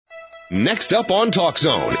Next up on Talk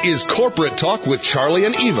Zone is Corporate Talk with Charlie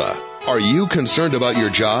and Eva. Are you concerned about your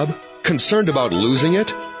job? Concerned about losing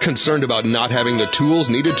it? Concerned about not having the tools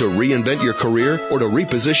needed to reinvent your career or to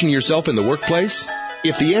reposition yourself in the workplace?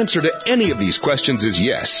 If the answer to any of these questions is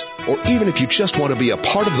yes, or even if you just want to be a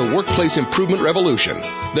part of the workplace improvement revolution,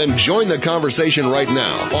 then join the conversation right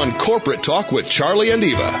now on Corporate Talk with Charlie and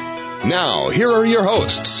Eva. Now, here are your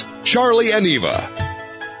hosts, Charlie and Eva.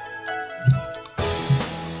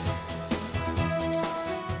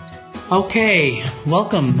 Okay,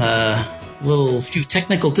 welcome. Few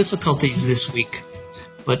technical difficulties this week,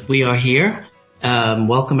 but we are here.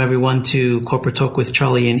 Welcome everyone to Corporate Talk with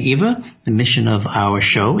Charlie and Eva. The mission of our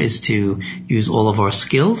show is to use all of our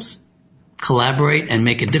skills, collaborate, and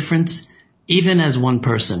make a difference, even as one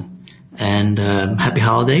person. And happy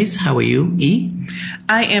holidays. How are you, E?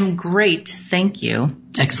 I am great, thank you.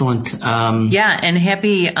 Excellent. And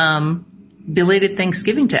happy belated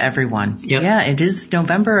Thanksgiving to everyone. Yep. Yeah, it is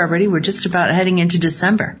November already. We're just about heading into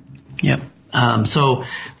December. Yep. So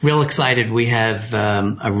real excited. We have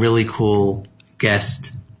a really cool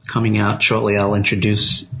guest coming out shortly. I'll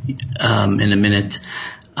introduce in a minute.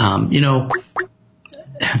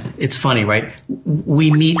 It's funny, right? We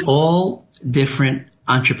meet all different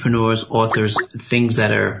entrepreneurs, authors, things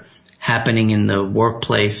that are happening in the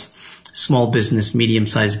workplace, small business,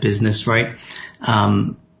 medium-sized business, right?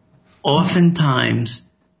 Oftentimes,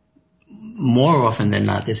 more often than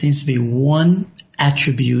not, there seems to be one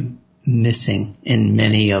attribute missing in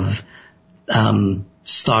many of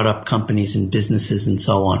startup companies and businesses and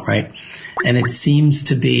so on, right? And it seems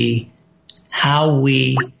to be how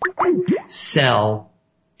we sell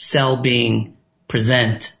being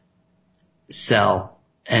present, sell,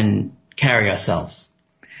 and carry ourselves.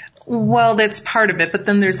 Well, that's part of it, but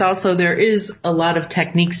then there is a lot of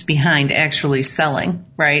techniques behind actually selling,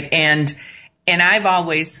 right? And I've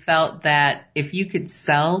always felt that if you could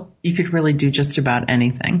sell, you could really do just about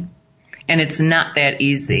anything. And it's not that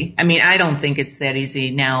easy. I mean, I don't think it's that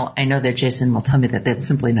easy. Now, I know that Jason will tell me that that's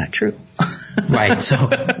simply not true. Right. So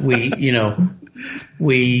we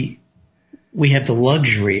have the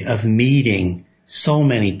luxury of meeting so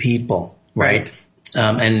many people, right?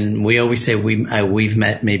 And we always say we've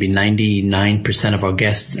met maybe 99% of our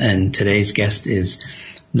guests, and today's guest is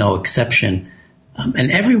no exception. And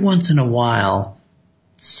every once in a while,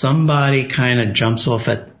 somebody kind of jumps off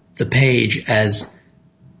at the page as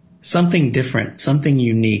something different, something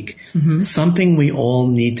unique, something we all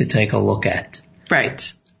need to take a look at.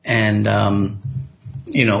 Right. And,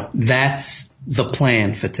 that's the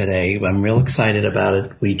plan for today. I'm real excited about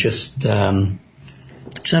it. We just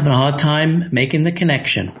having a hard time making the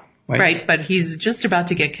connection. Right, but he's just about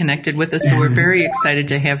to get connected with us, so we're very excited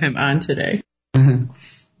to have him on today.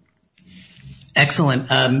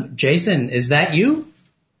 Excellent. Jason, is that you?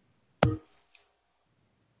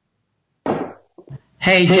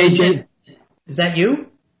 Hey, Jason, is that you?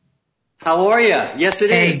 How are you? Yes,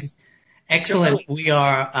 it is. Excellent. We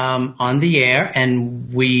are on the air,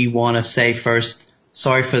 and we want to say first,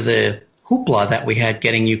 sorry for the hoopla that we had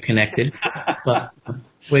getting you connected, but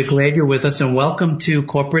we're glad you're with us, and welcome to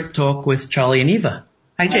Corporate Talk with Charlie and Eva.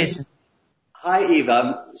 Hi, Jason. Hi, Eva.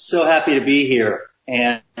 I'm so happy to be here,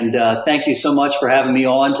 and thank you so much for having me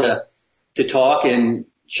on to talk and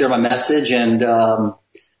share my message, and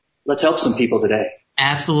let's help some people today.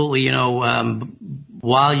 Absolutely.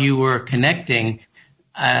 While you were connecting,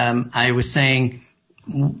 I was saying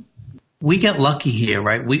we get lucky here,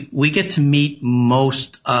 right? We get to meet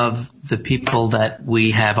most of the people that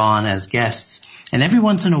we have on as guests. And every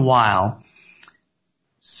once in a while,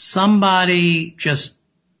 somebody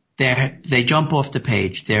they jump off the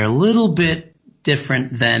page. They're a little bit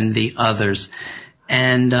different than the others.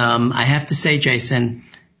 And I have to say, Jason,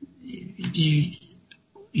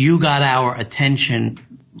 you got our attention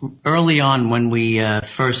early on when we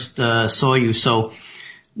first saw you. So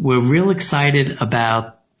we're real excited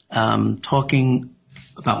about talking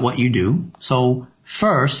about what you do. So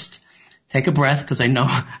first, take a breath, because I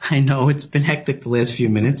know it's been hectic the last few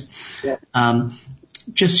minutes. Yeah.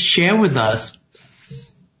 Just share with us,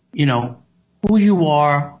 who you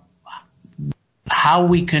are, how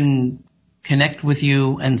we can connect with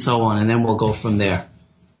you, and so on, and then we'll go from there.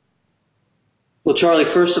 Well, Charlie,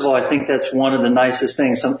 first of all, I think that's one of the nicest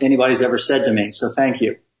things anybody's ever said to me. So thank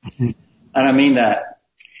you. And I mean that.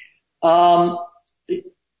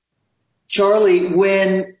 Charlie,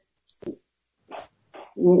 when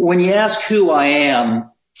you ask who I am,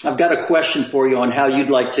 I've got a question for you on how you'd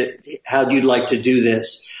like to do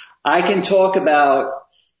this. I can talk about,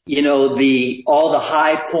 all the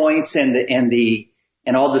high points and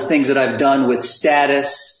all the things that I've done with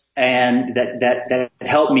status and that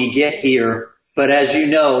helped me get here. But as you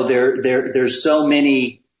know, there's so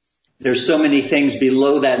many things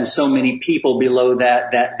below that and so many people below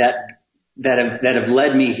that have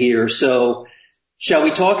led me here. So shall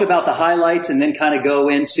we talk about the highlights and then kind of go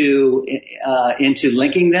into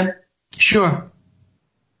linking them? Sure.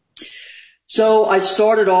 So I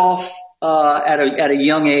started off at a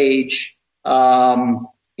young age in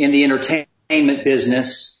the entertainment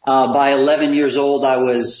business. By 11 years old, I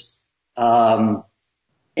was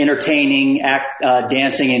entertaining,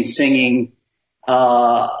 dancing, and singing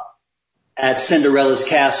at Cinderella's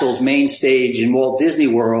Castle's main stage in Walt Disney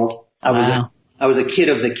World. I was a kid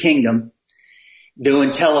of the kingdom,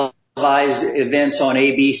 doing televised events on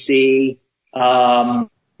ABC.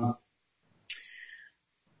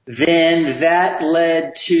 Then that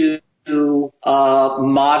led to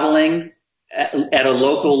modeling at a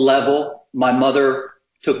local level. My mother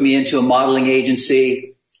took me into a modeling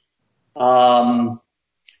agency. And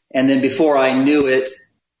then before I knew it,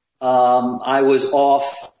 I was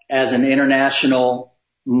off as an international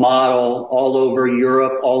model all over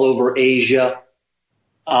Europe, all over Asia.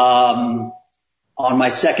 On my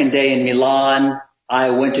second day in Milan,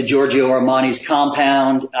 I went to Giorgio Armani's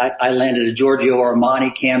compound. I landed a Giorgio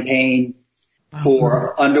Armani campaign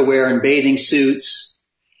for underwear and bathing suits.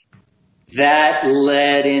 That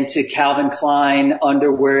led into Calvin Klein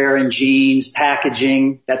underwear and jeans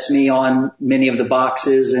packaging. That's me on many of the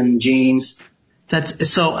boxes and jeans. That's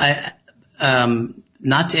so.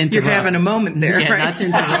 Not to interrupt. You're having a moment there, yeah, right? Not to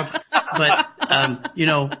interrupt, but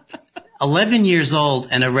 11 years old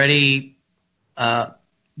and already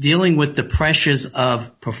dealing with the pressures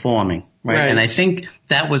of performing, right? And I think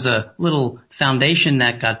that was a little foundation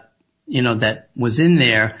that that was in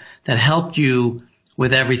there that helped you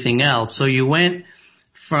with everything else. So you went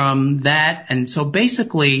from that, and so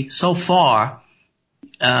basically, so far,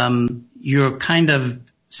 you're kind of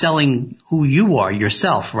selling who you are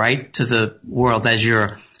yourself, right, to the world as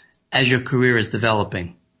your career is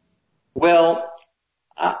developing. Well,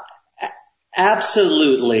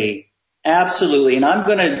 absolutely.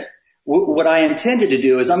 And what I intended to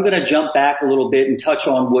do is I'm going to jump back a little bit and touch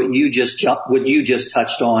on what you just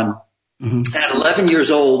touched on. Mm-hmm. At 11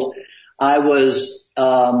 years old, I was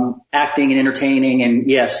acting and entertaining, and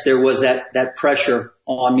yes, there was that pressure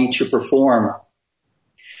on me to perform.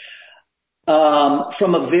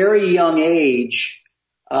 From a very young age,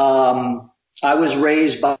 I was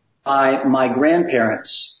raised by my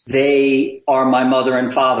grandparents. They are my mother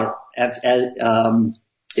and father, through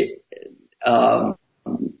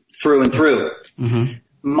and through.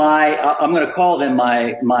 Mm-hmm. I'm going to call them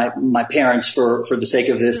my parents for the sake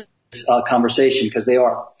of this conversation, because they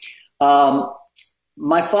are.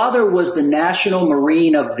 My father was the National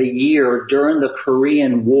Marine of the Year during the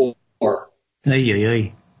Korean War.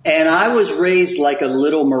 And I was raised like a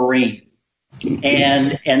little Marine.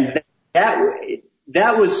 And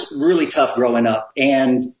that was really tough growing up.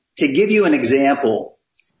 And to give you an example,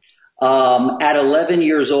 at 11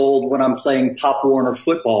 years old, when I'm playing Pop Warner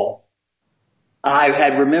football, I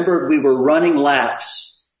had remembered we were running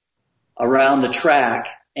laps around the track,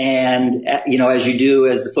 and as you do,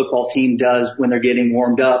 as the football team does when they're getting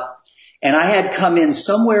warmed up, and I had come in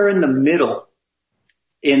somewhere in the middle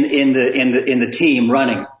in the team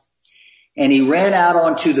running, and he ran out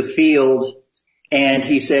onto the field and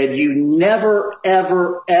he said, "You never,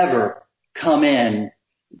 ever, ever come in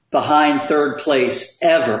behind third place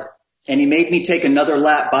ever." And he made me take another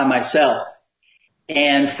lap by myself.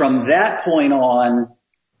 And from that point on,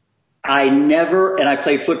 and I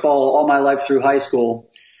played football all my life through high school.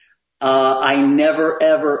 I never,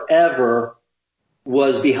 ever, ever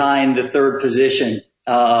was behind the third position,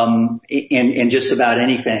 in just about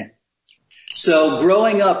anything. So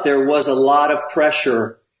growing up, there was a lot of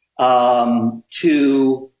pressure,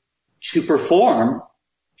 to perform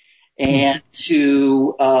and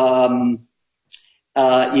to,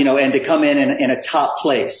 and to come in a top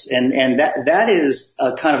place. And that is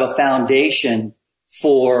a kind of a foundation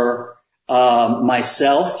for,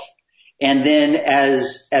 myself. And then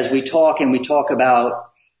as we talk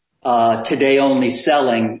about, today only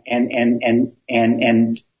selling and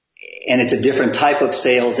it's a different type of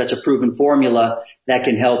sales. That's a proven formula that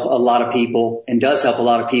can help a lot of people and does help a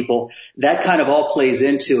lot of people. That kind of all plays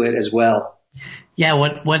into it as well. Yeah.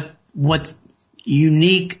 What's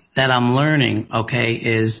unique that I'm learning, okay,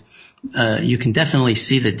 is, you can definitely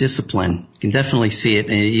see the discipline. You can definitely see it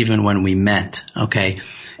even when we met, okay.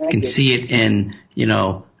 You can see it in,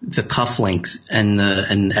 the cufflinks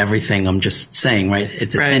and everything. I'm just saying, right?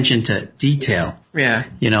 It's attention to detail. Yeah.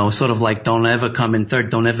 Sort of like don't ever come in third,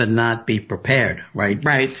 don't ever not be prepared, right?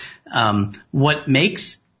 Right. What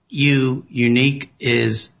makes you unique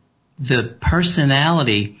is the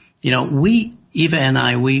personality. You know, Eva and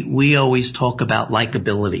I, we always talk about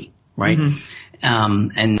likability, right?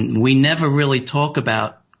 And we never really talk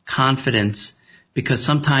about confidence because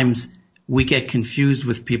sometimes we get confused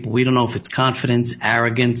with people. We don't know if it's confidence,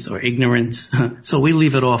 arrogance, or ignorance. So we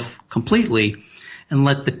leave it off completely and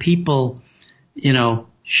let the people, you know,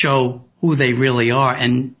 show who they really are.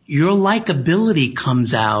 And your likability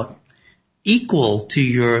comes out equal to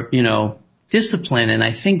your, you know, discipline. And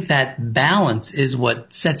I think that balance is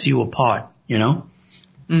what sets you apart, you know?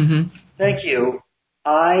 Thank you.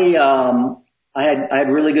 I had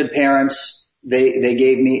really good parents. They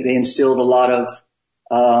instilled a lot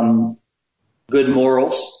of, good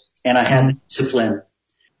morals, and I had discipline.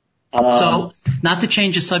 So, not to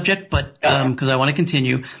change the subject, but, cause I want to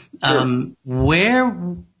continue, where,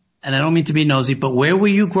 and I don't mean to be nosy, but where were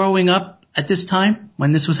you growing up at this time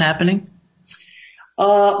when this was happening?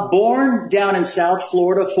 Born down in South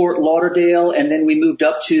Florida, Fort Lauderdale, and then we moved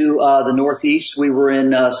up to, the Northeast. We were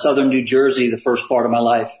in, southern New Jersey the first part of my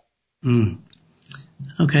life.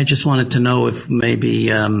 Okay. Just wanted to know if maybe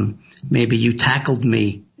you tackled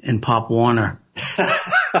me in Pop Warner.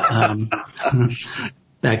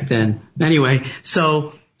 Back then. Anyway,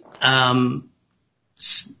 so,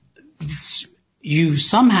 you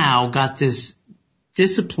somehow got this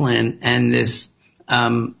discipline and this,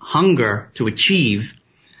 hunger to achieve.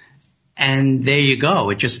 And there you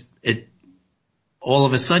go. All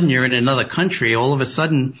of a sudden you're in another country. All of a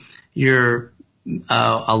sudden you're,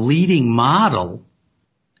 a leading model.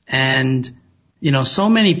 And, you know, so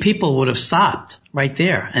many people would have stopped right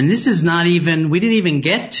there. And this is we didn't even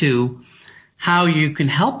get to how you can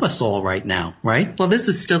help us all right now, right? Well, this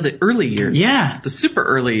is still the early years. Yeah. The super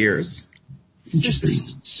early years.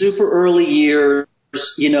 Super early years.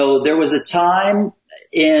 You know, there was a time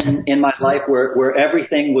in my life where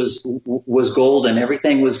everything was golden.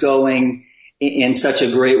 Everything was going in such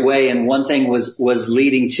a great way. And one thing was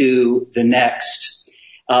leading to the next.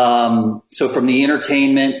 So from the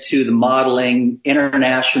entertainment to the modeling,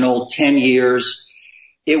 international, 10 years,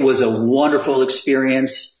 it was a wonderful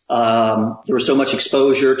experience. There was so much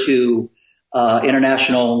exposure to,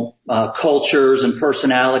 international, cultures and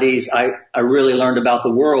personalities. I really learned about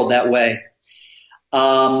the world that way.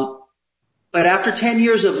 But after 10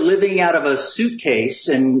 years of living out of a suitcase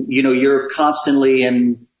and, you know, you're constantly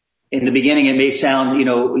in the beginning, it may sound,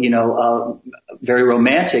 very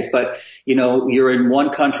romantic, but, you know, you're in one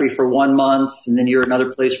country for 1 month and then you're in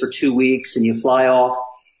another place for 2 weeks and you fly off.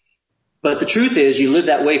 But the truth is you live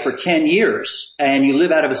that way for 10 years and you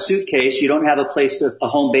live out of a suitcase. You don't have a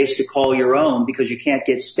home base to call your own because you can't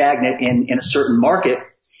get stagnant in a certain market.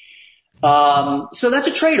 So that's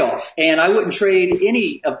a trade-off, and I wouldn't trade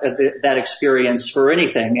any of that experience for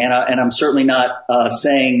anything. And I'm certainly not,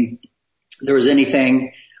 saying there was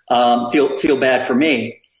anything, feel bad for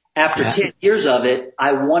me. After 10 years of it,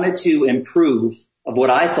 I wanted to improve of what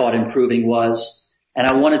I thought improving was, and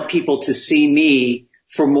I wanted people to see me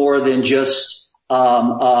for more than just,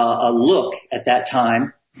 a look at that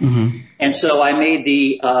time. And so I made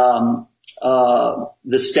the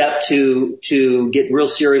step to get real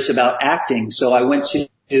serious about acting. So I went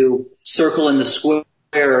to Circle in the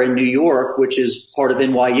Square in New York, which is part of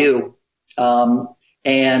NYU,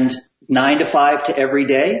 and 9 to 5 to every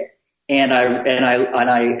day. And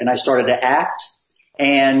I started to act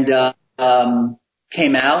and,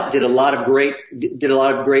 came out, did a lot of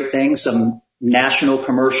great things, some national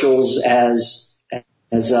commercials as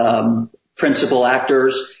principal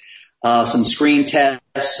actors, some screen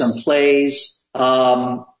tests, some plays.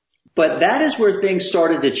 But that is where things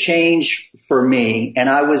started to change for me. And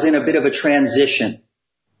I was in a bit of a transition.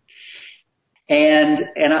 And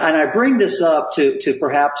I bring this up to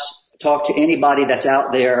perhaps talk to anybody that's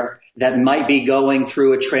out there that might be going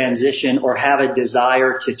through a transition or have a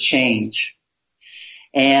desire to change.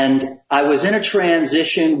 And I was in a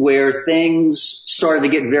transition where things started to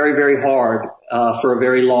get very, very hard, for a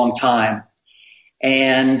very long time.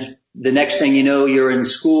 And the next thing you know, you're in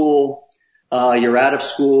school, you're out of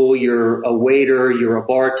school, you're a waiter, you're a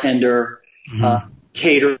bartender,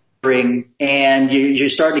 catering, and you're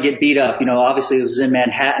starting to get beat up. You know, obviously it was in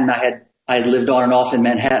Manhattan. I had lived on and off in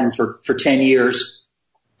Manhattan for 10 years,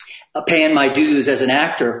 paying my dues as an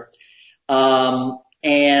actor.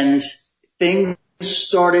 And things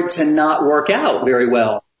started to not work out very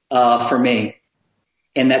well, for me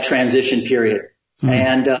in that transition period.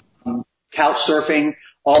 And, couch surfing,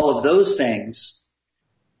 all of those things.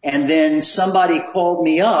 And then somebody called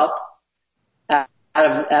me up out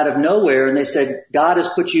of nowhere and they said, God has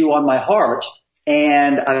put you on my heart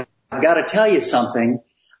and I've got to tell you something.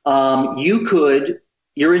 You could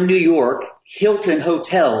you're in New York, Hilton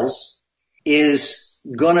Hotels is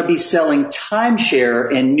going to be selling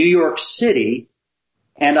timeshare in New York City,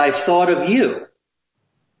 and I thought of you.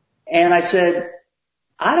 And I said,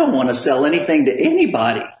 I don't want to sell anything to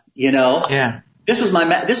anybody, you know? Yeah. This is my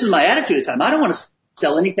attitude at the time. I don't want to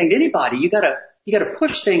sell anything to anybody. You gotta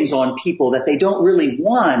push things on people that they don't really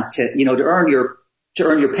want to, you know, to earn your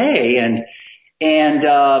pay. And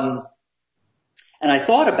I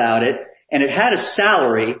thought about it, and it had a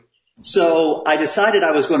salary. So I decided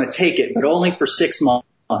I was going to take it, but only for 6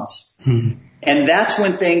 months. And that's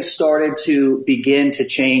when things started to begin to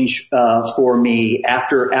change, for me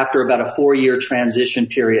after about a 4-year transition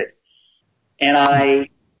period. And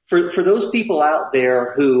for those people out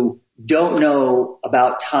there who don't know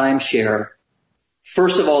about timeshare,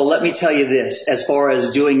 first of all, let me tell you this, as far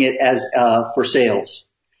as doing it as, for sales.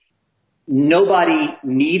 Nobody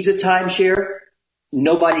needs a timeshare.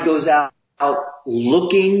 Nobody goes out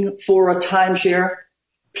looking for a timeshare.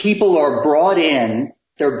 People are brought in.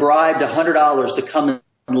 They're bribed $100 to come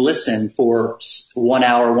and listen for 1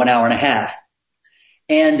 hour, 1 hour and a half.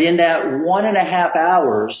 And in that 1.5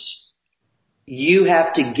 hours, you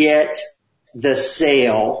have to get the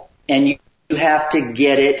sale, and you have to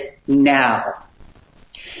get it now.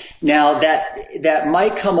 Now that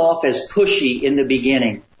might come off as pushy in the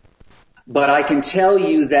beginning, but I can tell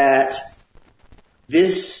you that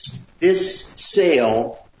this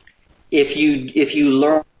sale, if you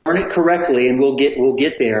learn it correctly, and we'll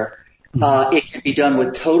get there, it can be done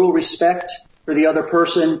with total respect for the other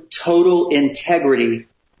person, total integrity,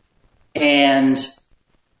 and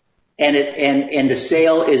the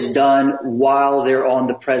sale is done while they're on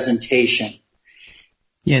the presentation.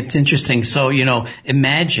 Yeah, it's interesting. So, you know,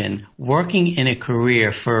 imagine working in a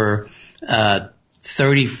career for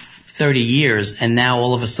 30 years, and now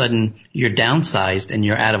all of a sudden you're downsized and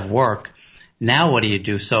you're out of work. Now what do you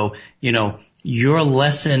do? So, you know, your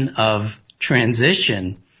lesson of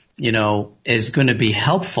transition, you know, is going to be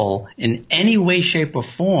helpful in any way, shape, or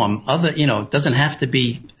form. You know, it doesn't have to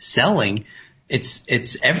be selling.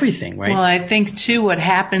 It's everything, right? Well, I think too what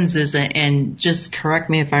happens is, and just correct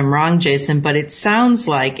me if I'm wrong, Jason, but it sounds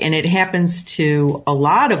like, and it happens to a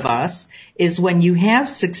lot of us, is when you have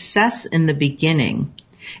success in the beginning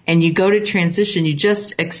and you go to transition, you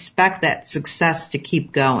just expect that success to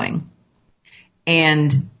keep going.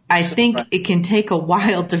 And I think it can take a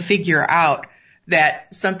while to figure out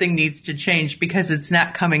that something needs to change because it's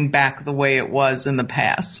not coming back the way it was in the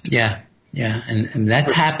past. Yeah. Yeah, and that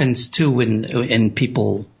happens too in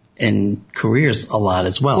people in careers a lot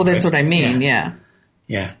as well. Well, that's right? What I mean, yeah.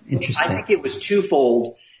 Yeah, interesting. I think it was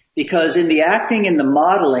twofold, because in the acting and the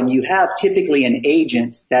modeling, you have typically an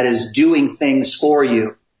agent that is doing things for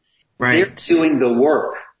you. Right. They're doing the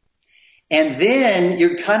work. And then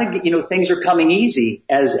you're kind of, you know, things are coming easy.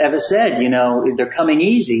 As Eva said, you know, they're coming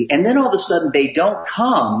easy. And then all of a sudden they don't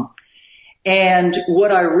come. And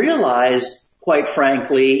what I realized, quite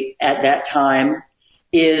frankly, at that time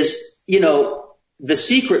is, you know, The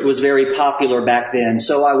Secret was very popular back then.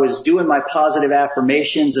 So I was doing my positive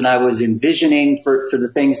affirmations, and I was envisioning for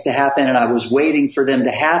the things to happen, and I was waiting for them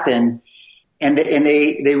to happen. And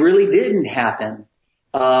they really didn't happen.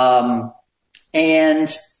 And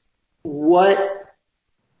what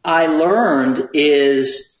I learned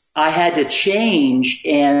is I had to change,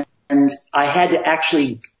 and I had to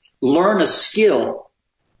actually learn a skill.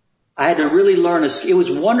 I had to really learn it was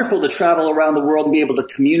wonderful to travel around the world and be able to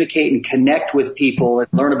communicate and connect with people and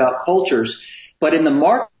learn about cultures. But in the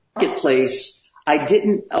marketplace, I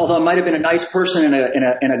didn't, although I might have been a nice person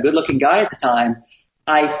and a good looking guy at the time,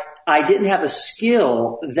 I didn't have a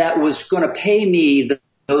skill that was going to pay me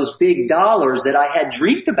those big dollars that I had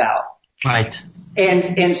dreamed about. Right.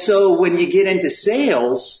 And so when you get into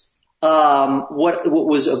sales, what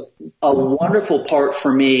was a wonderful part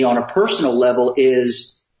for me on a personal level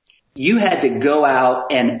is you had to go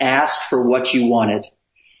out and ask for what you wanted,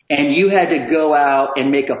 and you had to go out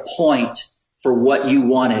and make a point for what you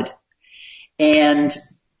wanted. And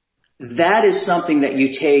that is something that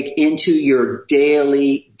you take into your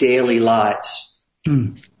daily lives.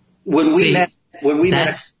 When we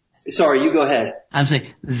met, sorry, you go ahead. I'm saying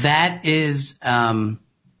that is,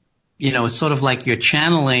 you know, it's sort of like you're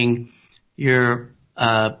channeling your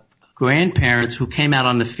grandparents who came out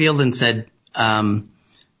on the field and said,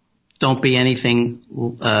 don't be anything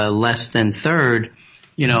less than third.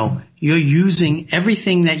 You know, you're using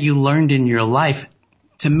everything that you learned in your life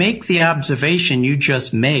to make the observation you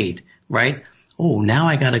just made, right? Oh, now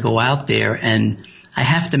I got to go out there and I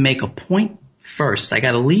have to make a point first. I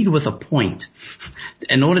got to lead with a point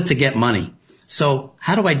in order to get money. So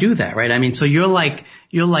how do I do that, right? I mean, so you're like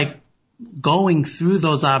going through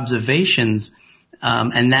those observations,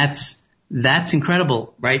 and that's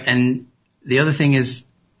incredible, right? And the other thing is,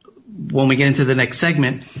 when we get into the next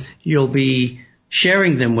segment, you'll be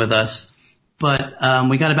sharing them with us. But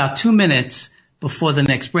we got about 2 minutes before the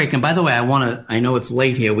next break. And by the way, I know it's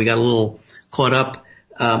late here. We got a little caught up.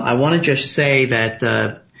 I want to just say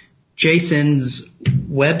that Jason's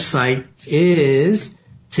website is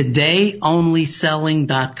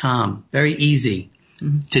todayonlyselling.com. Very easy.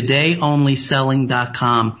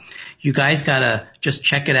 Todayonlyselling.com. You guys gotta just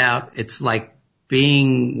check it out. It's like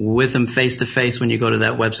being with him face to face when you go to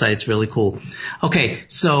that website. It's really cool. Okay.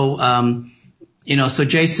 So, so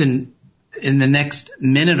Jason, in the next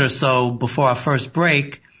minute or so before our first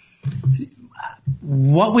break,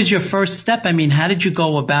 what was your first step? I mean, how did you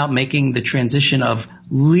go about making the transition of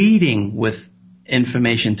leading with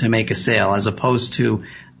information to make a sale as opposed to,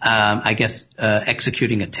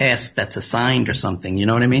 executing a task that's assigned or something? You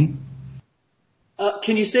know what I mean?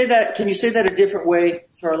 Can you say that a different way,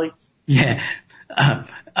 Charlie? Yeah.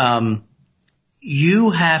 You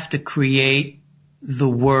have to create the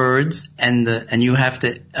words and you have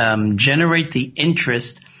to generate the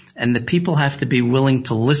interest, and the people have to be willing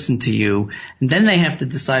to listen to you, and then they have to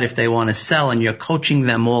decide if they want to sell, and you're coaching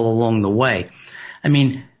them all along the way. I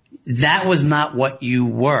mean, that was not what you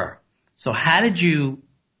were. So how did you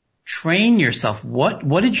train yourself?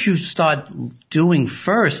 What did you start doing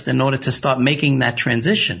first in order to start making that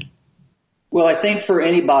transition? Well, I think for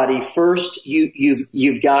anybody, first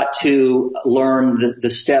you've got to learn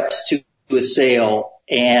the steps to a sale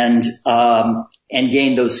and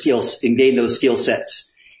gain those skills and gain those skill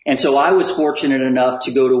sets. And so I was fortunate enough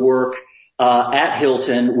to go to work at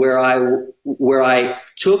Hilton where I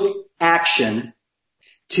took action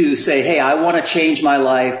to say, hey, I want to change my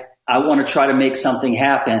life. I want to try to make something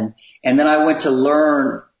happen. And then I went to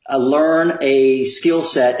learn a skill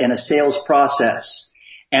set and a sales process.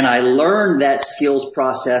 And I learned that skills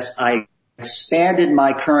process. I expanded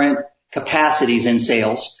my current capacities in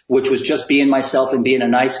sales, which was just being myself and being a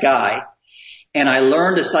nice guy. And I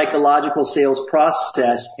learned a psychological sales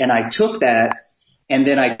process, and I took that, and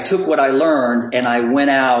then I took what I learned and I went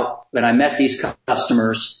out and I met these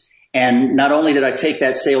customers. And not only did I take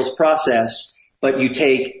that sales process, but you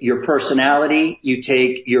take your personality, you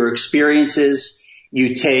take your experiences,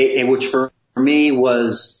 which for me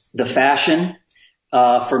was the fashion,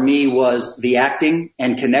 for me was the acting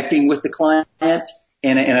and connecting with the client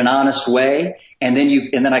in an honest way. And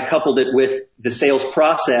then I coupled it with the sales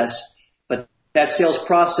process. But that sales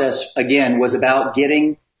process, again, was about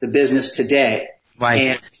getting the business today.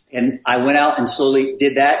 Right. And I went out and slowly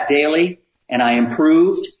did that daily, and I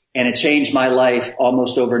improved, and it changed my life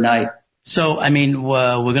almost overnight. So, I mean,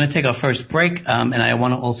 we're going to take our first break, and I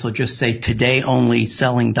want to also just say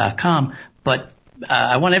todayonlyselling.com. But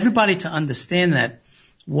I want everybody to understand that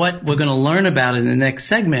what we're going to learn about in the next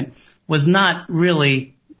segment was not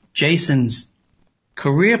really Jason's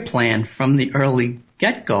career plan from the early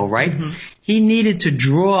get-go, right? Mm-hmm. He needed to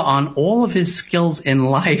draw on all of his skills in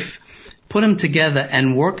life, put them together,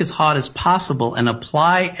 and work as hard as possible and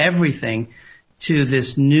apply everything to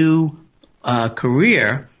this new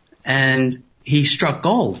career. And he struck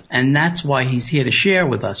gold, and that's why he's here to share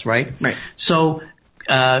with us, right? Right. So,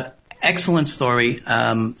 excellent story.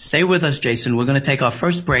 Stay with us, Jason. We're going to take our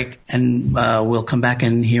first break, and we'll come back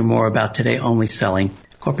and hear more about Today Only Selling,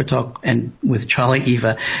 Corporate Talk, and with Charlie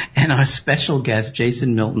Eva and our special guest,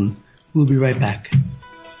 Jason Milton. We'll be right back.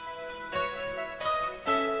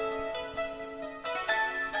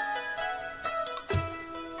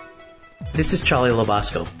 This is Charlie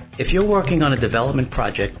Labasco. If you're working on a development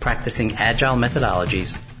project practicing agile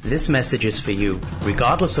methodologies, this message is for you,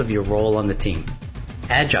 regardless of your role on the team.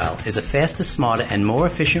 Agile is a faster, smarter, and more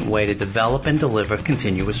efficient way to develop and deliver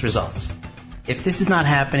continuous results. If this is not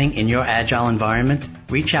happening in your agile environment,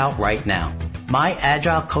 reach out right now. My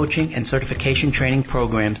agile coaching and certification training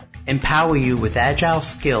programs empower you with agile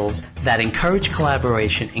skills that encourage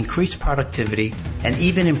collaboration, increase productivity, and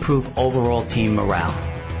even improve overall team morale.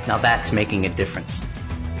 Now that's making a difference.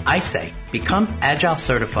 I say, become Agile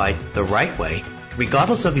certified the right way,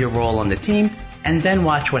 regardless of your role on the team, and then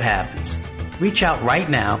watch what happens. Reach out right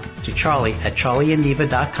now to Charlie at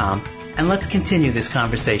charlieandeva.com, and let's continue this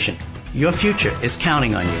conversation. Your future is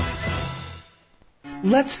counting on you.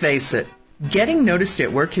 Let's face it, getting noticed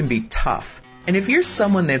at work can be tough. And if you're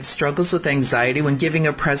someone that struggles with anxiety when giving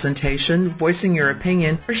a presentation, voicing your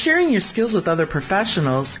opinion, or sharing your skills with other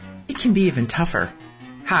professionals, it can be even tougher.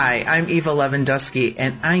 Hi, I'm Eva Lewandowski,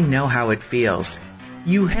 and I know how it feels.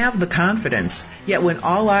 You have the confidence, yet when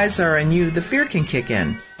all eyes are on you, the fear can kick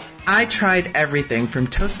in. I tried everything from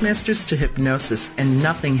Toastmasters to hypnosis, and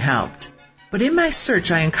nothing helped. But in my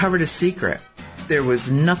search, I uncovered a secret. There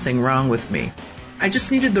was nothing wrong with me. I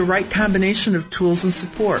just needed the right combination of tools and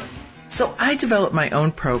support. So I developed my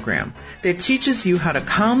own program that teaches you how to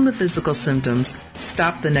calm the physical symptoms,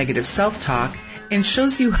 stop the negative self-talk, and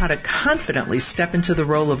shows you how to confidently step into the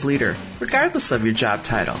role of leader, regardless of your job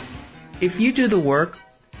title. If you do the work,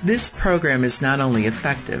 this program is not only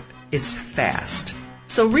effective, it's fast.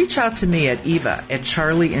 So reach out to me at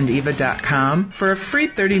eva@charlieandeva.com for a free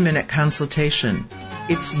 30-minute consultation.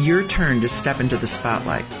 It's your turn to step into the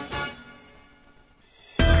spotlight.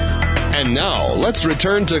 And now, let's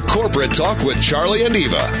return to Corporate Talk with Charlie and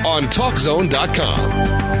Eva on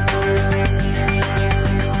TalkZone.com.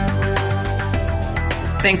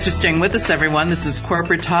 Thanks for staying with us, everyone. This is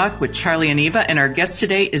Corporate Talk with Charlie and Eva, and our guest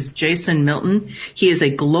today is Jason Milton. He is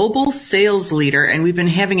a global sales leader, and we've been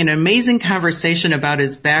having an amazing conversation about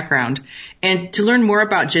his background. And to learn more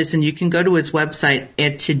about Jason, you can go to his website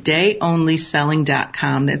at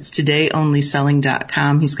todayonlyselling.com. That's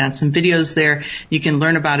todayonlyselling.com. He's got some videos there. You can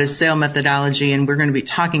learn about his sale methodology, and we're going to be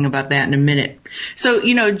talking about that in a minute. So,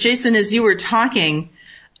 Jason, as you were talking,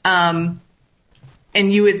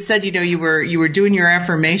 and you had said, you were doing your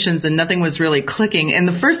affirmations and nothing was really clicking. And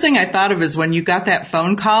the first thing I thought of is when you got that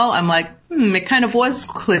phone call, I'm like, it kind of was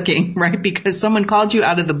clicking, right? Because someone called you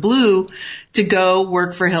out of the blue to go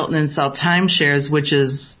work for Hilton and sell timeshares, which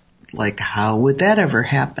is like, how would that ever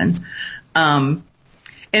happen? And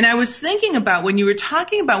I was thinking about when you were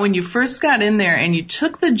talking about when you first got in there and you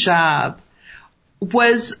took the job,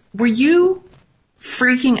 were you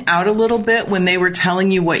freaking out a little bit when they were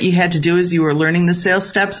telling you what you had to do as you were learning the sales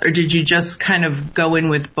steps, or did you just kind of go in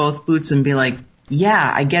with both boots and be like,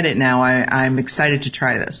 yeah, I get it now. I'm excited to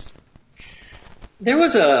try this? There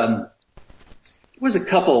was a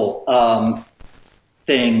couple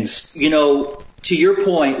things, to your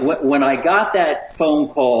point, when I got that phone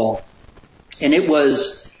call, and it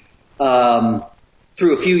was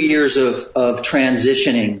through a few years of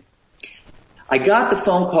transitioning, I got the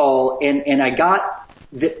phone call and I got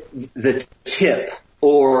the tip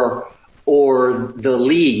or the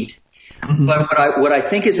lead. Mm-hmm. But what I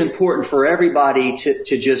think is important for everybody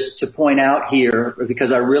to point out here,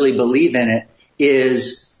 because I really believe in it,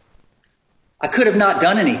 is I could have not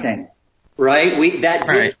done anything, right? That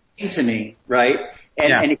gift came to me, right?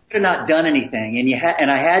 And it could have not done anything. And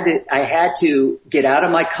I had to get out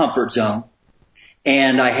of my comfort zone,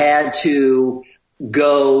 and I had to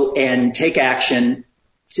go and take action,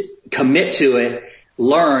 commit to it,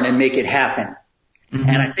 learn, and make it happen. Mm-hmm.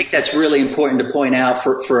 And I think that's really important to point out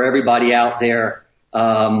for everybody out there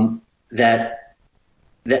that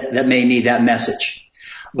may need that message.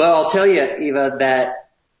 But I'll tell you, Eva, that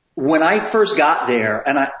when I first got there,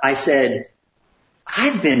 and I said,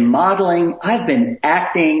 I've been modeling, I've been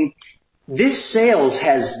acting. This sales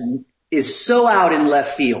is so out in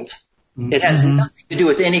left field. Mm-hmm. It has nothing to do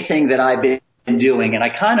with anything that I've been doing. And I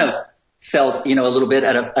kind of felt, a little bit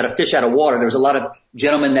at a fish out of water. There was a lot of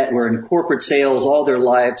gentlemen that were in corporate sales all their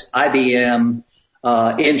lives, IBM,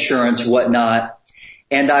 insurance, whatnot.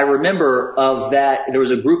 And I remember of that, there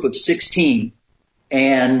was a group of 16.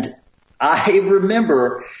 And I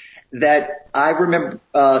remember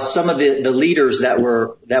some of the leaders that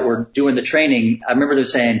were doing the training. I remember them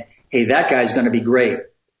saying, hey, that guy's going to be great.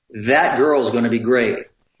 That girl's going to be great.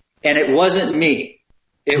 And it wasn't me.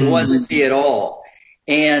 It wasn't me at all.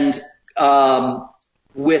 And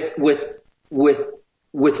with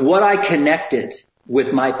what I connected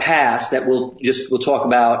with my past that we'll talk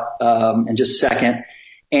about in just a second,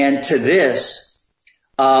 and to this,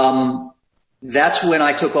 that's when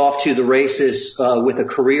I took off to the races with a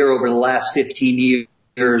career over the last 15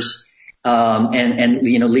 years, and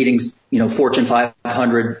leading Fortune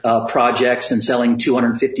 500 projects and selling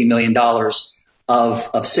 $250 million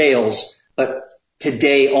of sales, but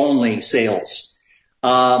today only sales.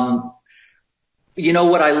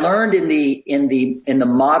 What I learned in the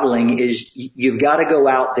modeling is you've got to go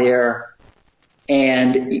out there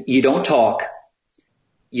and you don't talk.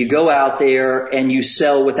 You go out there and you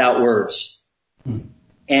sell without words.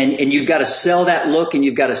 And you've got to sell that look, and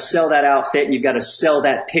you've got to sell that outfit, and you've got to sell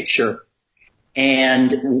that picture.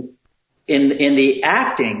 And in the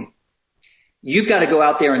acting, you've got to go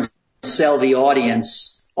out there and sell the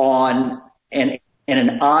audience on an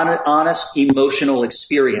honest emotional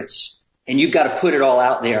experience. And you've got to put it all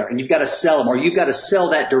out there, and you've got to sell them, or you've got to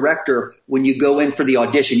sell that director when you go in for the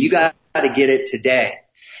audition. You got to get it today.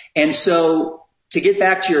 And so to get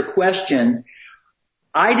back to your question,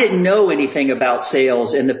 I didn't know anything about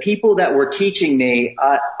sales, and the people that were teaching me,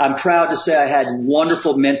 I'm proud to say I had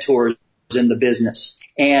wonderful mentors in the business.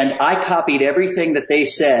 And I copied everything that they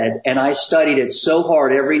said, and I studied it so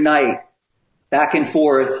hard every night back and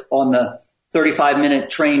forth on the 35-minute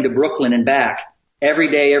train to Brooklyn and back every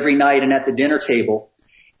day, every night, and at the dinner table.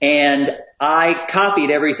 And I copied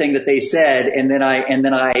everything that they said, and then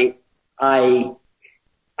I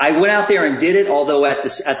went out there and did it, although at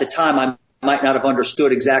the time I might not have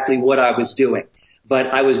understood exactly what I was doing. But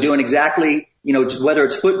I was doing exactly, whether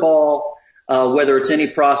it's football, whether it's any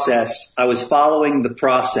process, I was following the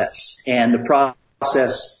process, and the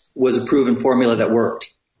process was a proven formula that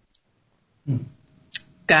worked.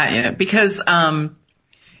 Got you. Because,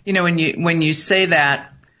 when you say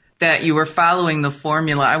that you were following the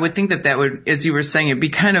formula, I would think that would, as you were saying,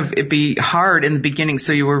 it'd be hard in the beginning.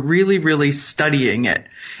 So you were really, really studying it.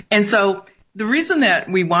 And so the reason that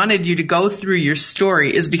we wanted you to go through your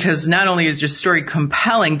story is because not only is your story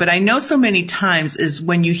compelling, but I know so many times is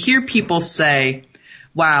when you hear people say,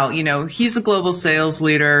 wow, he's a global sales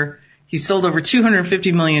leader. He sold over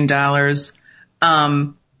 $250 million.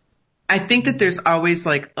 I think that there's always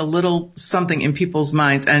like a little something in people's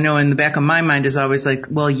minds. I know in the back of my mind is always like,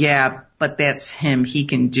 well, yeah, but that's him. He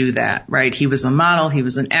can do that, right? He was a model. He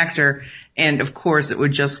was an actor. And of course it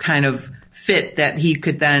would just kind of fit that he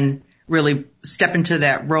could then really step into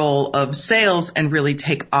that role of sales and really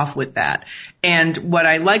take off with that. And what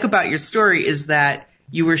I like about your story is that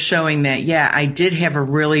you were showing that, yeah, I did have a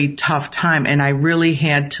really tough time and I really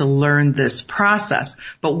had to learn this process.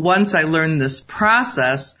 But once I learned this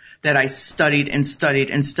process, that I studied and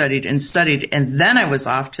studied and studied and studied, and then I was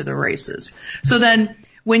off to the races. So then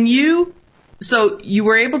so you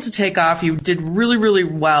were able to take off, you did really, really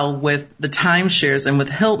well with the timeshares and with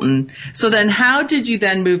Hilton. So then how did you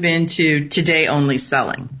then move into today only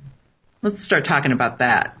selling? Let's start talking about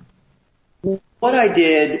that. What I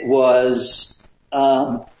did was,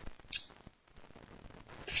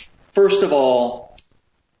 first of all,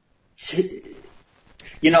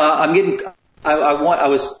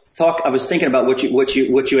 I was thinking about what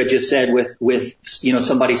you had just said with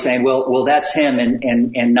somebody saying, well, that's him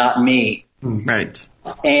and not me. Right.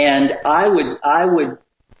 And I would,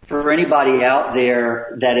 for anybody out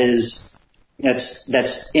there that's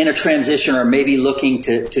in a transition or maybe looking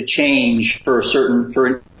to change for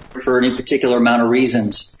any particular amount of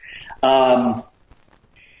reasons,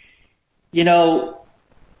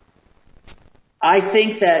 I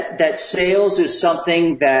think that sales is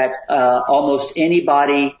something that almost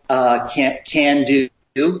anybody can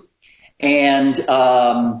do, and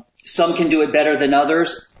some can do it better than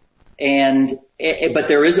others, but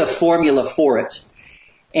there is a formula for it.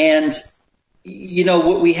 And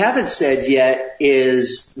what we haven't said yet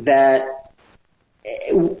is that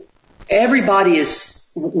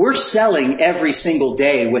we're selling every single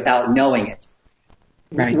day without knowing it.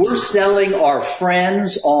 Right. We're selling our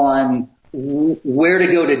friends on where to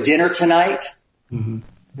go to dinner tonight. Mm-hmm.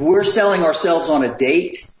 We're selling ourselves on a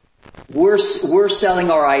date. We're selling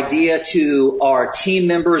our idea to our team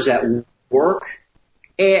members at work.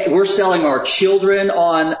 And we're selling our children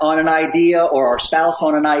on an idea, or our spouse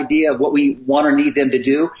on an idea of what we want or need them to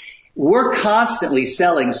do. We're constantly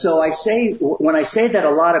selling. So when I say that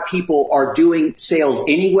a lot of people are doing sales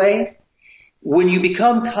anyway, when you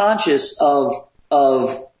become conscious of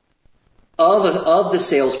the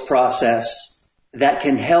sales process that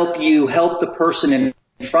can help the person in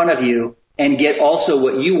front of you and get also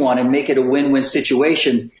what you want and make it a win-win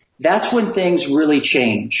situation, that's when things really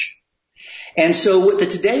change. And so what the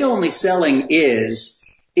today only selling is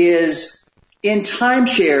in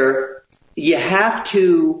timeshare, you have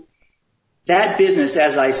to, that business,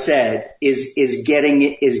 as I said, is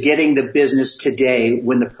getting the business today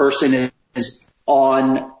when the person is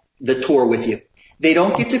on the tour with you. They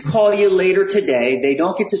don't get to call you later today. They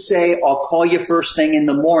don't get to say, I'll call you first thing in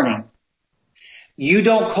the morning. You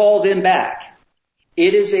don't call them back.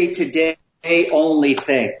 It is a today only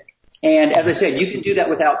thing. And as I said, you can do that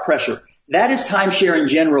without pressure. That is timeshare in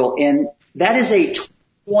general, and that is a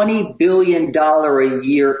 $20 billion a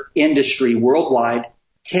year industry worldwide,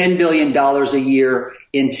 $10 billion a year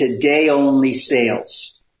in today only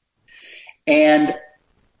sales. And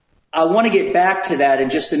I want to get back to that in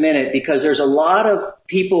just a minute, because there's a lot of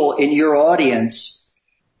people in your audience,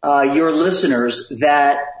 your listeners,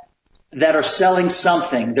 that are selling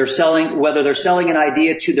something. They're selling, whether they're selling an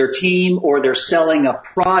idea to their team or they're selling a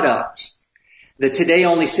product. The today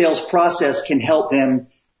only sales process can help them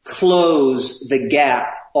close the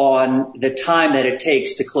gap on the time that it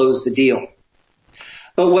takes to close the deal.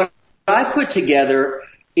 But what I put together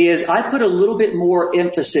is I put a little bit more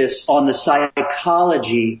emphasis on the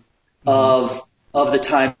psychology of the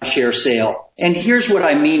timeshare sale. And here's what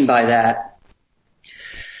I mean by that.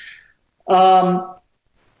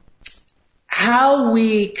 How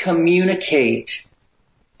we communicate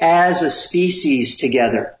as a species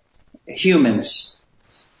together, humans,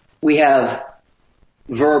 we have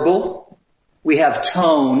verbal, we have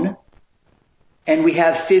tone, and we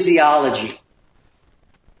have physiology.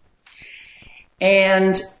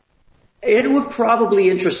 And it would probably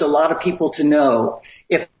interest a lot of people to know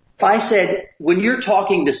if I said, when you're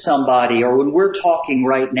talking to somebody or when we're talking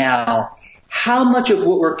right now, how much of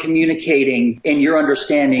what we're communicating in your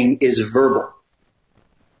understanding is verbal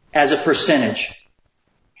as a percentage?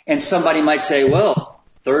 And somebody might say, well,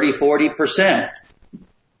 30, 40%.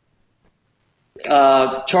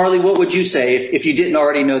 Charlie, what would you say if you didn't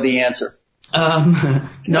already know the answer?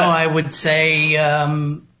 No, I would say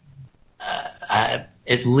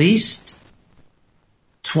at least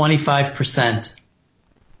 25%.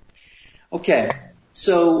 Okay,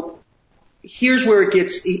 so here's where it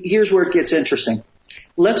gets interesting.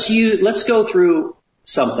 Let's go through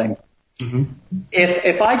something. Mm-hmm.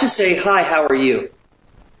 If I just say, hi, how are you?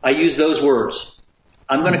 I use those words.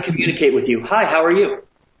 I'm going to communicate with you. Hi, how are you?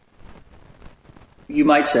 You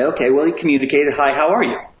might say, okay, well, he communicated, hi, how are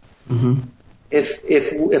you? Mm-hmm.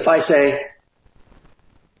 If I say,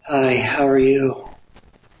 hi, how are you?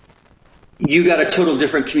 You got a total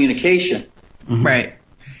different communication. Mm-hmm. Right.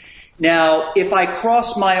 Now, if I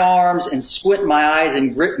cross my arms and squint my eyes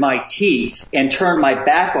and grit my teeth and turn my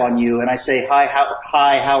back on you and I say, hi,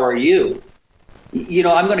 how are you? You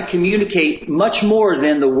know, I'm going to communicate much more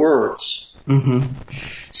than the words. Mm-hmm.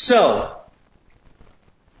 So,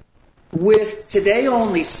 with today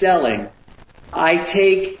only selling, I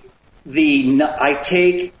take the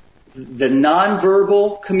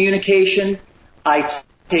nonverbal communication, I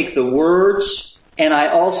take the words, and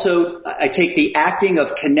I take the acting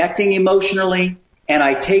of connecting emotionally, and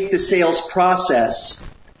I take the sales process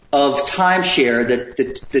of timeshare,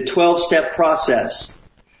 the 12-step process,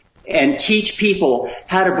 and teach people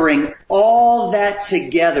how to bring all that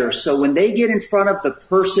together so when they get in front of the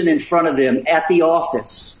person in front of them at the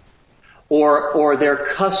office or their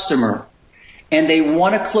customer and they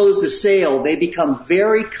want to close the sale, they become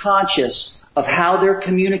very conscious of how they're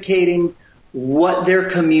communicating, what they're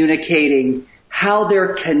communicating, how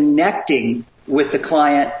they're connecting with the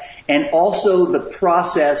client, and also the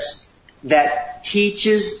process that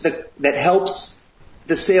that helps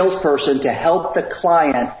the salesperson to help the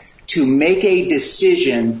client to make a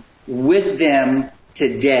decision with them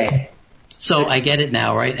today. So I get it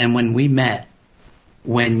now, right? And when we met,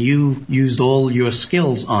 when you used all your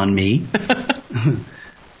skills on me,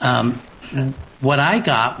 what I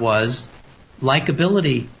got was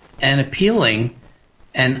likability and appealing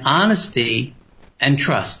and honesty and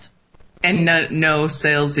trust. And no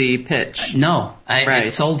salesy pitch. No, right.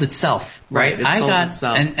 It sold itself. Right, it sold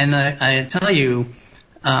itself. And I tell you,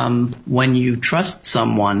 when you trust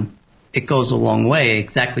someone, it goes a long way.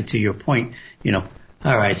 Exactly to your point. You know,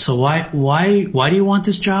 all right. So why do you want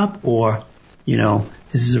this job? Or, you know,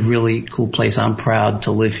 this is a really cool place. I'm proud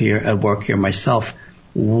to live here and work here myself.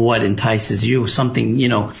 What entices you? Something, you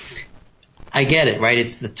know. I get it, right?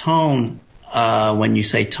 It's the tone. When you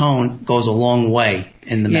say tone, goes a long way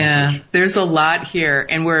in the message. Yeah, there's a lot here,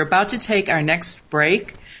 and we're about to take our next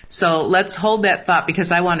break. So let's hold that thought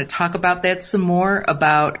because I want to talk about that some more,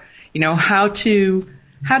 about, you know, how to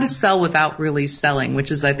sell without really selling,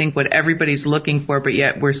 which is, I think, what everybody's looking for, but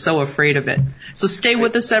yet we're so afraid of it. So stay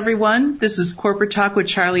with us, everyone. This is Corporate Talk with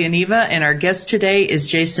Charlie and Eva, and our guest today is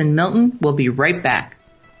Jason Milton. We'll be right back.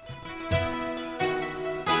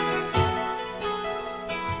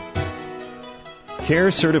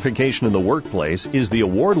 CARE Certification in the Workplace is the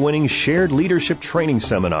award-winning shared leadership training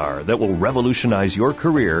seminar that will revolutionize your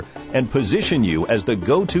career and position you as the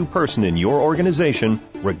go-to person in your organization,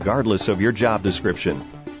 regardless of your job description.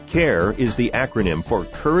 CARE is the acronym for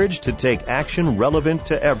Courage to Take Action Relevant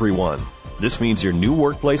to Everyone. This means your new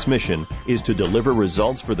workplace mission is to deliver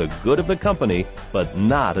results for the good of the company, but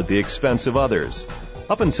not at the expense of others.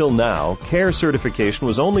 Up until now, CARE certification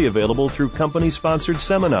was only available through company-sponsored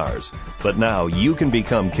seminars, but now you can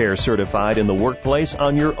become CARE certified in the workplace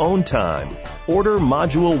on your own time. Order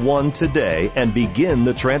Module 1 today and begin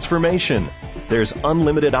the transformation. There's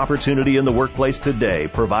unlimited opportunity in the workplace today,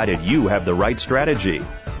 provided you have the right strategy.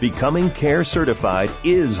 Becoming CARE certified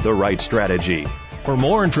is the right strategy. For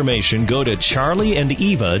more information, go to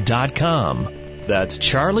charlieandeva.com. That's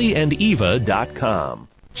charlieandeva.com.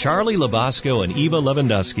 Charlie Labasco and Eva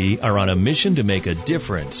Lewandowski are on a mission to make a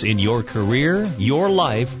difference in your career, your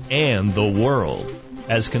life, and the world.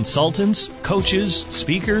 As consultants, coaches,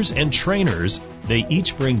 speakers, and trainers, they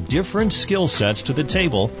each bring different skill sets to the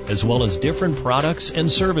table, as well as different products and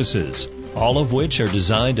services, all of which are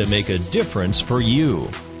designed to make a difference for you.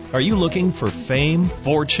 Are you looking for fame,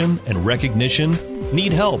 fortune, and recognition?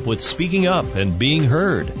 Need help with speaking up and being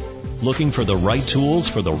heard? Looking for the right tools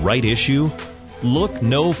for the right issue? Look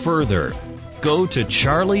no further. Go to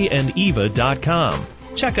charlieandeva.com.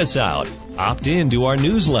 Check us out, opt in to our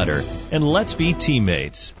newsletter, and let's be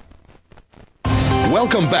teammates.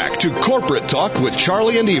 Welcome back to Corporate Talk with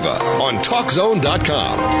Charlie and Eva on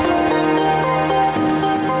TalkZone.com.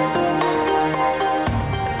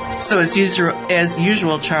 So as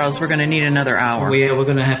usual, Charles, we're going to need another hour. We're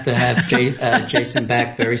going to have Jason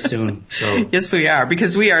back very soon. So. Yes, we are,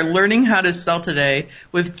 because we are learning how to sell today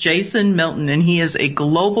with Jason Milton, and he is a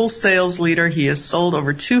global sales leader. He has sold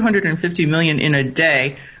over $250 million in a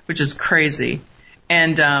day, which is crazy.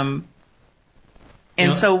 And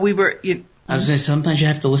so we were. I was going to say, sometimes you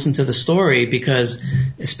have to listen to the story because,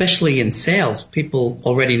 especially in sales, people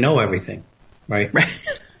already know everything, right? Right.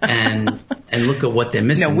 and look at what they're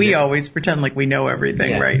missing. No, we always pretend like we know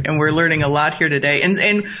everything, right? And we're learning a lot here today.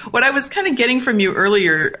 And what I was kind of getting from you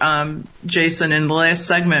earlier, Jason, in the last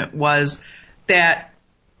segment was that,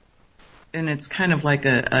 and it's kind of like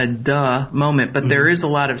a duh moment, but there is a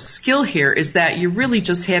lot of skill here, is that you're really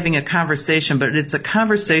just having a conversation, but it's a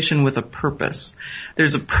conversation with a purpose.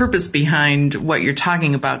 There's a purpose behind what you're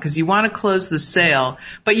talking about, because you want to close the sale,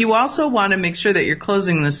 but you also want to make sure that you're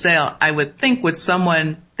closing the sale, I would think, with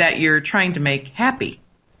someone that you're trying to make happy.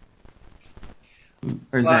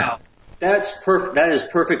 Or is That is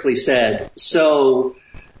perfectly said. So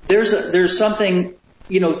there's something.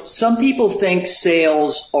 Some people think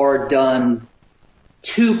sales are done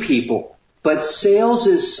to people, but sales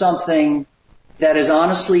is something that is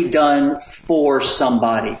honestly done for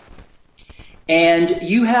somebody. And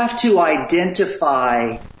you have to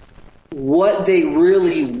identify what they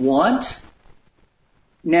really want.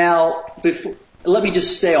 Now, let me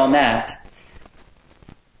just stay on that.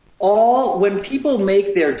 When people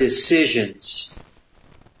make their decisions,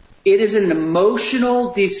 it is an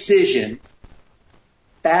emotional decision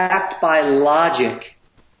backed by logic,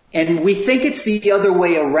 and we think it's the other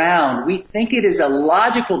way around. We think it is a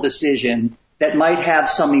logical decision that might have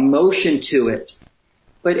some emotion to it.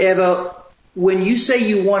 But Eva, when you say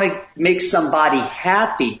you want to make somebody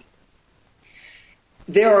happy,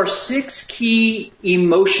 there are 6 key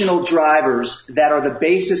emotional drivers that are the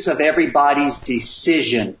basis of everybody's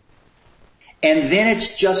decision. And then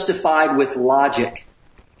it's justified with logic.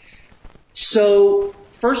 So,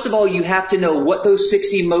 first of all, you have to know what those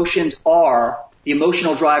 6 emotions are, the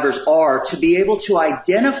emotional drivers are, to be able to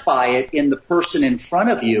identify it in the person in front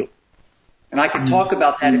of you. And I can talk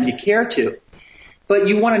about that if you care to. But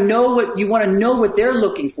you want to know what they're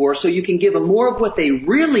looking for, so you can give them more of what they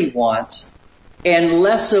really want and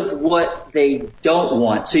less of what they don't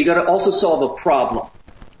want. So you got to also solve a problem.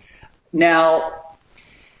 Now,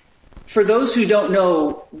 for those who don't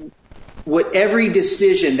know what every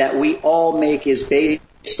decision that we all make is based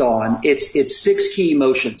on, it's 6 key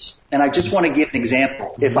emotions. And I just want to give an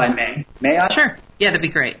example, if I may. May I? Sure. Yeah, that'd be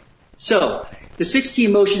great. So, the 6 key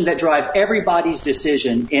emotions that drive everybody's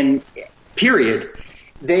decision in period,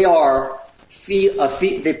 they are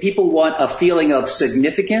that people want a feeling of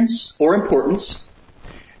significance or importance.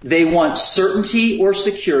 They want certainty or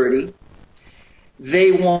security.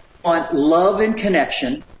 They want love and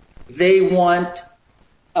connection. They want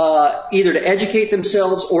either to educate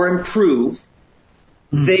themselves or improve.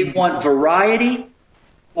 They want variety,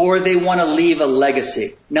 or they want to leave a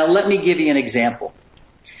legacy. Now, let me give you an example.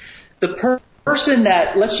 The person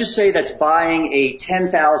let's just say that's buying a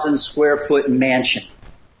 10,000 square foot mansion.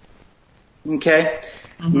 Okay?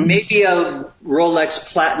 Maybe a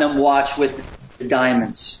Rolex Platinum watch with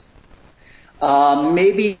diamonds.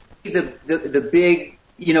 Maybe the big,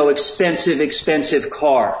 expensive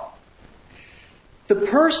car. The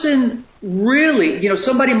person really,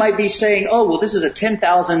 somebody might be saying, oh, well, this is a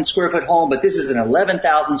 10,000 square foot home, but this is an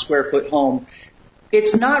 11,000 square foot home.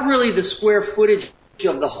 It's not really the square footage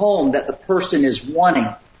of the home that the person is wanting.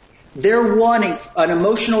 They're wanting an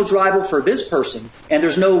emotional driver for this person, and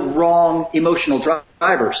there's no wrong emotional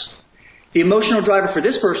drivers. The emotional driver for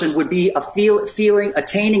this person would be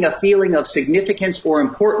attaining a feeling of significance or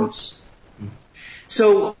importance.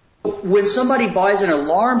 So, when somebody buys an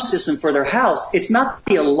alarm system for their house, it's not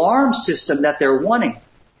the alarm system that they're wanting.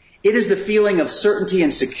 It is the feeling of certainty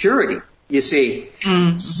and security, you see.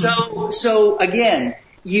 Mm-hmm. So again,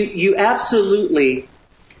 you absolutely,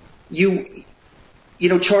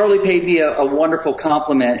 Charlie paid me a wonderful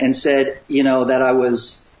compliment and said, that I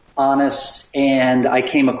was honest and I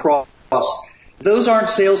came across. Those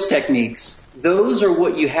aren't sales techniques. Those are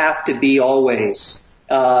what you have to be always.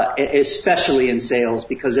 Especially in sales,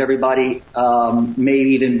 because everybody may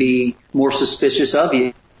even be more suspicious of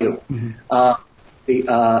you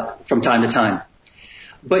from time to time.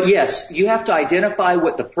 But yes, you have to identify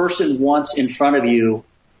what the person wants in front of you.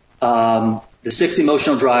 The 6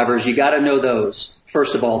 emotional drivers, you got to know those,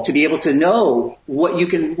 first of all, to be able to know what you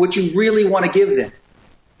really want to give them.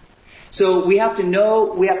 So we have to know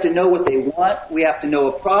what they want. We have to know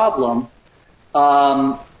a problem.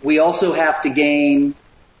 We also have to gain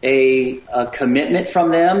a commitment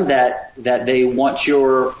from them that they want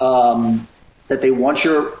your want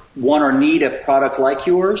or need a product like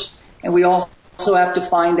yours. And we also have to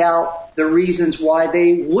find out the reasons why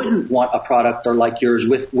they wouldn't want a product or like yours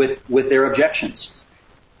with their objections.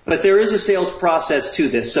 But there is a sales process to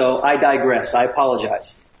this, so I digress. I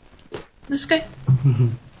apologize. That's okay.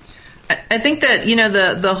 I think that,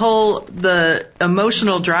 the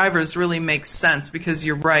emotional drivers really makes sense because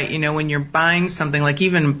you're right. When you're buying something, like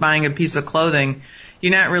even buying a piece of clothing,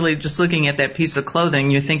 you're not really just looking at that piece of clothing.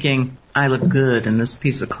 You're thinking, I look good in this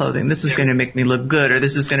piece of clothing. This is going to make me look good, or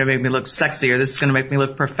this is going to make me look sexy, or this is going to make me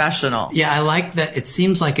look professional. Yeah, I like that. It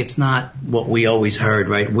seems like it's not what we always heard,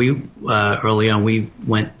 right? We, early on, we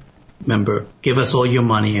went, remember, give us all your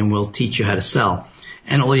money and we'll teach you how to sell.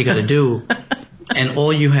 And all you got to do, and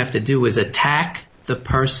all you have to do is attack the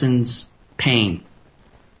person's pain.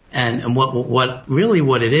 And what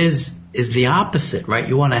it is the opposite, right?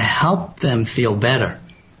 You want to help them feel better.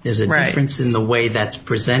 There's a difference in the way that's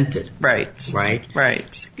presented. Right.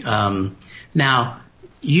 Now,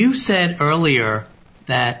 you said earlier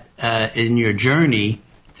that in your journey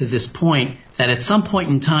to this point, that at some point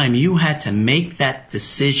in time you had to make that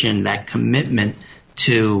decision, that commitment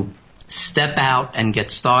to step out and get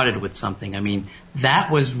started with something. I mean,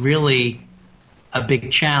 that was really a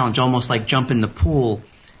big challenge, almost like jump in the pool.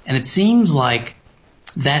 And it seems like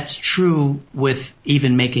that's true with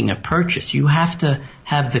even making a purchase. You have to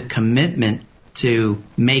have the commitment to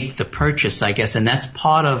make the purchase, I guess, and that's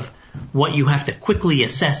part of what you have to quickly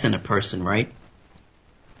assess in a person, right?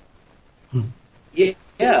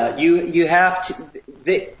 Yeah, you have to.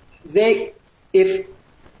 If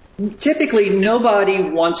typically nobody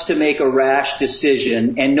wants to make a rash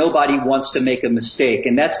decision and nobody wants to make a mistake,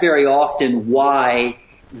 and that's very often why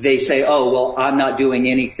they say, "Oh, well, I'm not doing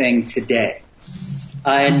anything today."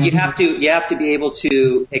 And you have to be able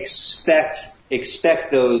to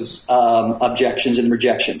expect those objections and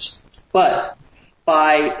rejections. But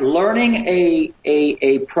by learning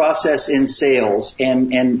a process in sales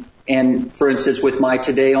and for instance with my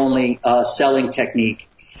today only selling technique,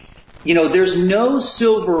 there's no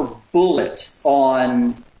silver bullet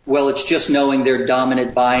on, well, it's just knowing their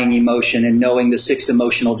dominant buying emotion and knowing the 6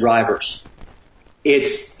 emotional drivers.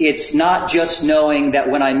 It's not just knowing that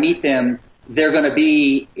when I meet them, they're going to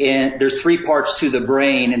be there's 3 parts to the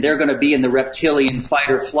brain and they're going to be in the reptilian fight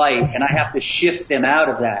or flight, and I have to shift them out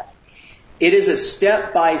of that. It is a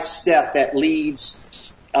step by step that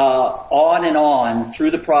leads on and on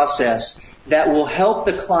through the process that will help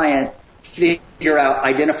the client figure out,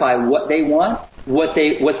 identify what they want, what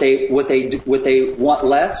they want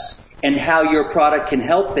less, and how your product can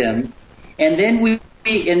help them. And then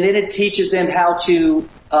it teaches them how to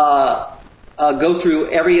go through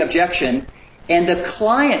every objection, and the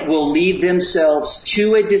client will lead themselves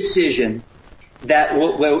to a decision that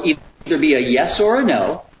will either be a yes or a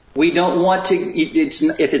no. We don't want to,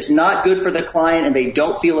 if it's not good for the client and they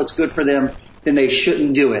don't feel it's good for them, then they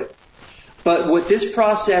shouldn't do it. But what this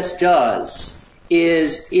process does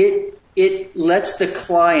is it lets the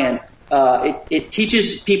client, it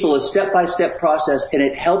teaches people a step-by-step process, and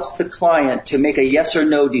it helps the client to make a yes or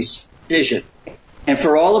no decision. And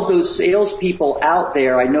for all of those salespeople out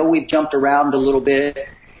there, I know we've jumped around a little bit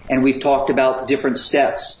and we've talked about different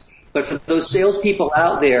steps. But for those salespeople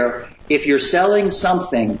out there, if you're selling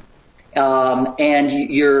something and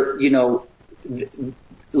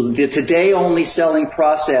the today only selling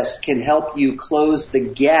process can help you close the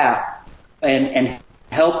gap and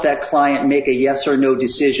help that client make a yes or no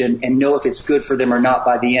decision and know if it's good for them or not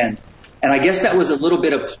by the end. And I guess that was a little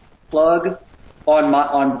bit of plug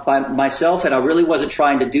by myself, and I really wasn't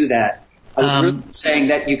trying to do that. I was really saying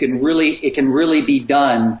that it can really be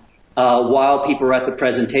done while people are at the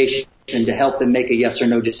presentation to help them make a yes or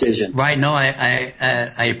no decision. Right. No,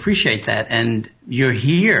 I appreciate that. And you're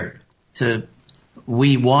here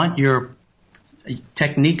we want your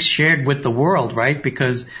techniques shared with the world, right?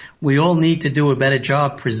 Because we all need to do a better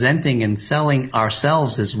job presenting and selling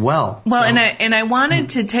ourselves as well. Well, so. and I wanted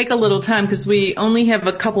to take a little time, because we only have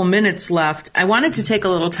a couple minutes left. I wanted to take a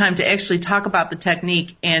little time to actually talk about the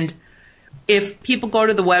technique. And if people go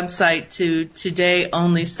to the website to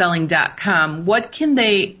todayonlyselling.com, what can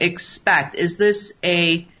they expect? Is this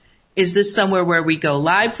somewhere where we go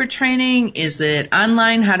live for training? Is it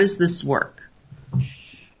online? How does this work?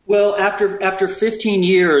 Well, after 15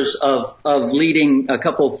 years of leading a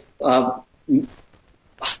couple of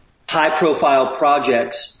high-profile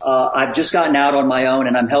projects, I've just gotten out on my own,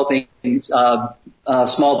 and I'm helping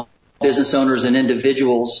small business owners and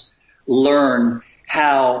individuals learn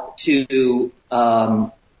how to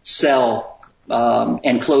sell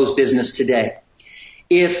and close business today.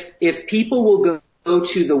 If people will go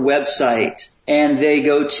to the website and they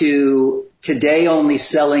go to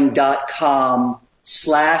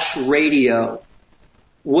todayonlyselling.com/radio,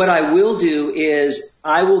 what I will do is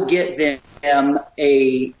I will get them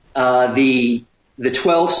the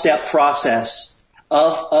 12-step process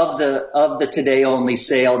of the Today Only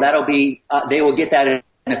sale. That'll be they will get that in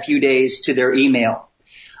a few days to their email.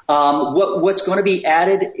 What's going to be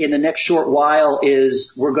added in the next short while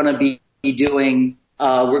is we're going to be doing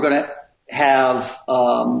we're going to have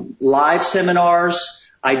live seminars.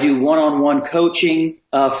 I do one-on-one coaching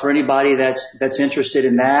for anybody that's interested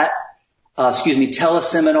in that.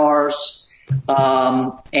 Teleseminars.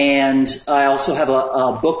 And I also have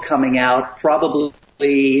a book coming out.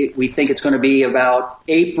 Probably we think it's going to be about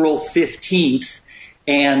April 15th,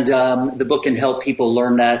 and the book can help people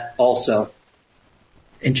learn that also.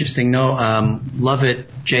 Interesting. No, love it,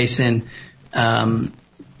 Jason.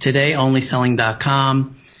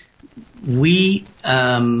 TodayOnlySelling.com. We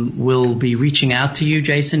will be reaching out to you,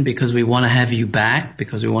 Jason, because we want to have you back,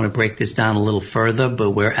 because we want to break this down a little further,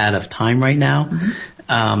 but we're out of time right now.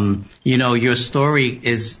 Mm-hmm. Your story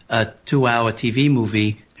is a 2-hour TV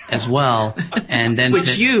movie as well, and then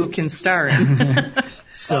which you can star in.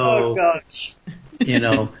 So, oh gosh,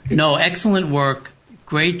 no, excellent work.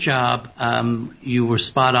 Great job. You were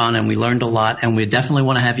spot on, and we learned a lot, and we definitely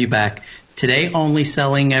want to have you back. Today Only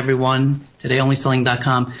Selling, everyone.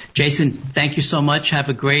 TodayOnlySelling.com. Jason, thank you so much. Have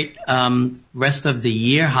a great rest of the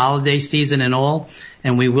year, holiday season and all,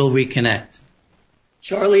 and we will reconnect.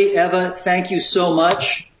 Charlie, Eva, thank you so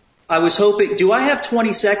much. I was hoping, do I have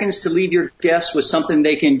 20 seconds to leave your guests with something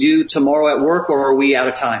they can do tomorrow at work, or are we out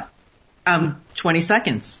of time? 20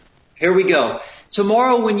 seconds. Here we go.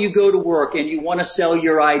 Tomorrow when you go to work and you want to sell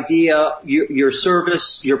your idea, your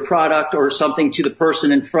service, your product, or something to the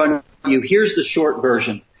person in front of you, here's the short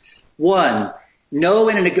version. 1, know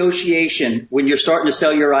in a negotiation when you're starting to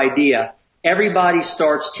sell your idea, everybody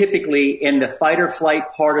starts typically in the fight or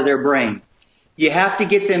flight part of their brain. You have to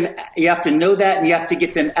know that, and you have to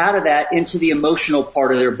get them out of that into the emotional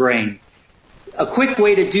part of their brain. A quick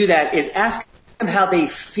way to do that is ask them how they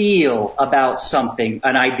feel about something,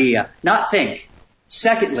 an idea, not think.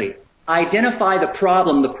 Secondly, identify the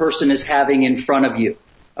problem the person is having in front of you.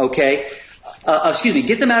 Okay?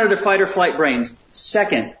 Get them out of their fight or flight brains.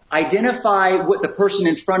 Second, identify what the person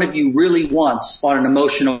in front of you really wants on an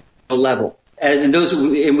emotional level. And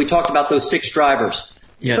we talked about those 6 drivers.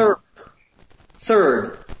 Yeah.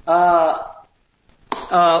 Third,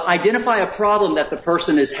 identify a problem that the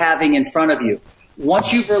person is having in front of you.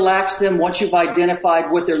 Once you've relaxed them, once you've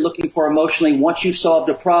identified what they're looking for emotionally, once you've solved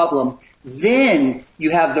a problem, then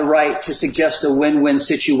you have the right to suggest a win-win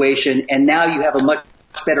situation, and now you have a much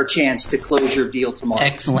better chance to close your deal tomorrow.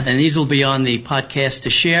 Excellent. And these will be on the podcast to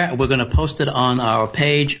share. We're going to post it on our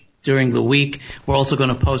page during the week. We're also going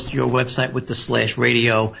to post your website with the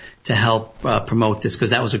 /radio to help promote this, because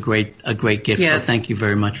that was a great gift. Yeah. So thank you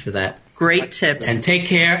very much for that. Great tips. And take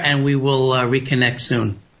care, and we will reconnect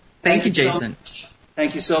soon. Thank you, Jason.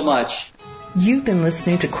 Thank you so much. You've been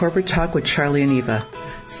listening to Corporate Talk with Charlie and Eva.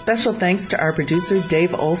 Special thanks to our producer,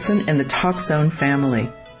 Dave Olson, and the TalkZone family.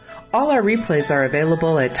 All our replays are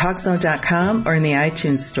available at TalkZone.com or in the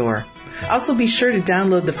iTunes Store. Also, be sure to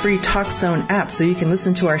download the free TalkZone app so you can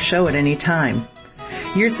listen to our show at any time.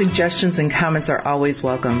 Your suggestions and comments are always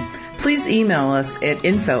welcome. Please email us at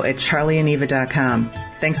info@charlieandeva.com.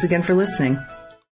 Thanks again for listening.